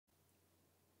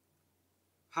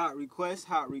Hot request,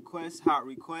 hot request, hot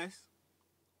request.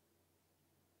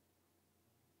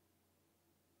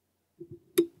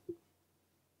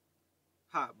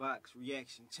 Hotbox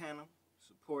reaction channel,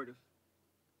 supportive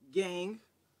gang.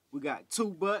 We got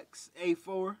 2 Buckz,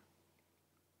 A4.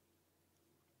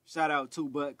 Shout out 2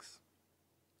 Buckz.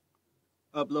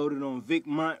 Uploaded on Vic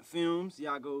Mont Films.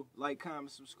 Y'all go like,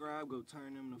 comment, subscribe. Go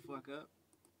turn them the fuck up.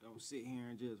 Don't sit here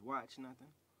and just watch nothing.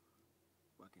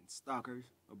 Fucking stalkers.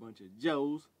 A bunch of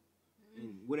Joes.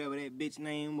 And whatever that bitch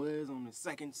name was on the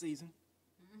 2nd season.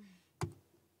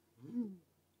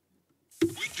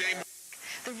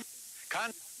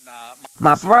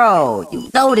 My bro, you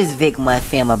know this Vic Mont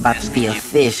film about to be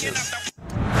official.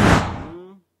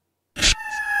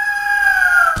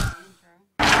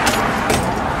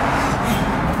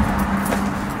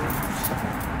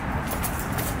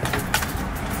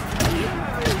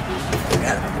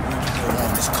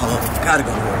 Gotta go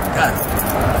to work. Gotta.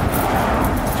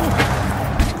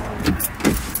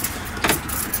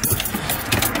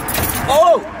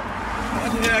 Oh!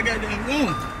 I got that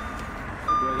room.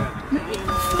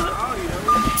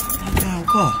 Damn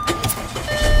car.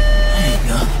 There you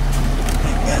go.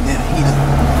 Got that heater.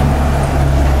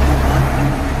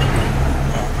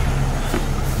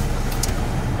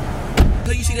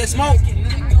 Can you see that smoke?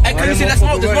 Hey, can you see that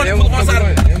smoke? Just put it on the side of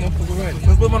it.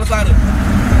 Let's put it on the side of it.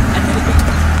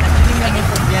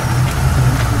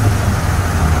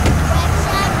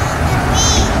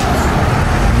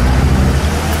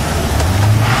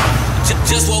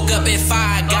 Just woke up at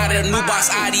 5, got a new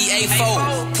box ID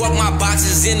A4. Pork my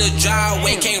boxes in the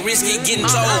driveway, can't risk it getting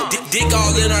told. Dick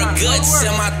all in our guts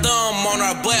and my thumb on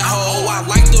our butthole. I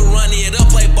like to run it up,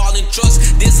 play ball in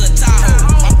trucks, this a Tahoe.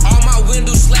 All my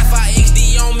windows slap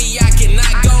 5HD on me, I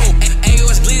cannot go.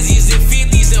 AOS glizzies and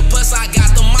 50s and plus I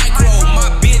got the micro.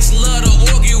 My bitch love to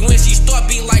argue when she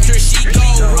start beat like her she go.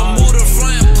 Remove the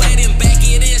front plate and back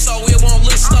it in so it won't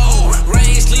look slow.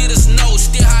 Rain, sleet, or snow,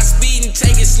 still high speed and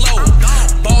take it slow.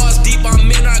 Bars deep, I'm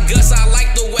in her guts, I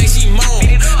like the way she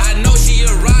moan. I know she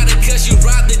a rider cause she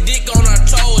ride the dick on her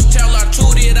toes. Tell her true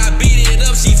that I beat it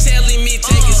up, she telling me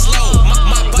take it slow.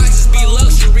 My boxes be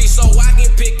luxury so I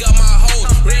can pick up my hoes.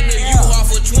 Ran the U-Haul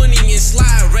for 20 and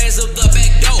slide, raise up the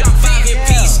back door. 5 in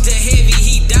piece to heavy,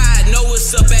 he died, know it's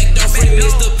a back door. Free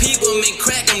Mr. People, man,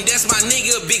 crack him, that's my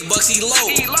nigga, big Buckz, he low.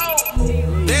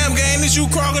 Damn, gang, is you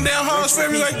crawling down Hall's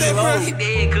Ferry like that, bro? He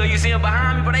dead, cuz you see him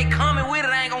behind me, but they coming with it,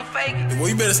 I ain't gon' fake it. Well,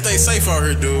 you better stay safe out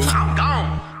here, dude. I'm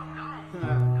gone.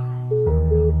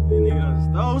 This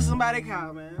nigga stole somebody's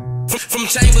car, man. From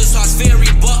Chambers, Hawks Ferry,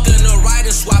 Buck and the right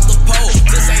and swap the pole.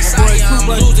 This ain't Saya, I'm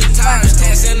losing tires,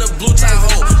 tax in the blue tie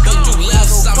hole. Buck through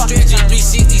lefts, I'm stretching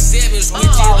 367, switch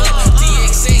it up.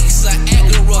 DX6, a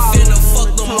Acura, finna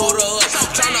fuck the motor